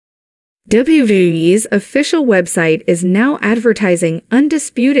WWE's official website is now advertising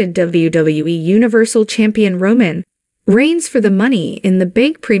undisputed WWE Universal Champion Roman Reigns for the Money in the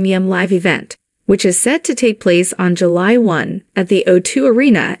Bank Premium Live event, which is set to take place on July 1 at the O2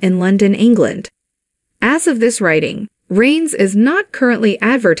 Arena in London, England. As of this writing, Reigns is not currently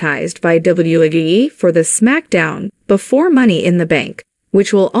advertised by WWE for the SmackDown Before Money in the Bank,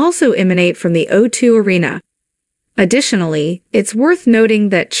 which will also emanate from the O2 Arena. Additionally, it's worth noting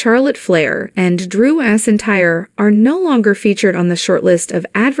that Charlotte Flair and Drew McIntyre are no longer featured on the shortlist of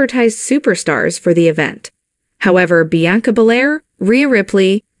advertised superstars for the event. However, Bianca Belair, Rhea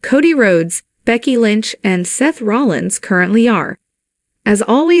Ripley, Cody Rhodes, Becky Lynch, and Seth Rollins currently are. As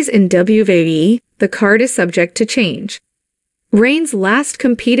always in WWE, the card is subject to change. Reigns last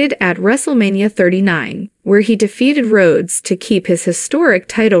competed at WrestleMania 39, where he defeated Rhodes to keep his historic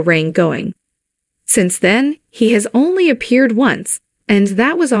title reign going. Since then, he has only appeared once, and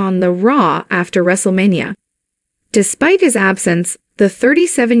that was on the Raw after WrestleMania. Despite his absence, the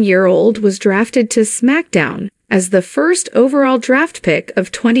 37-year-old was drafted to SmackDown as the first overall draft pick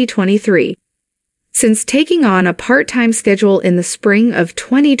of 2023. Since taking on a part-time schedule in the spring of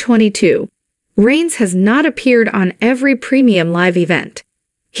 2022, Reigns has not appeared on every premium live event.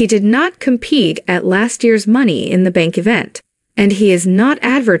 He did not compete at last year's Money in the Bank event, and he is not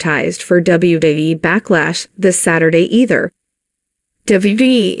advertised for WWE Backlash this Saturday either.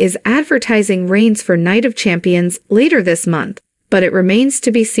 WWE is advertising Reigns for Night of Champions later this month, but it remains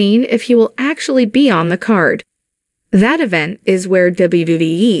to be seen if he will actually be on the card. That event is where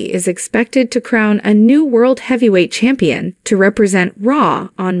WWE is expected to crown a new World Heavyweight Champion to represent Raw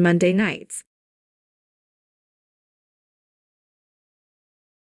on Monday nights.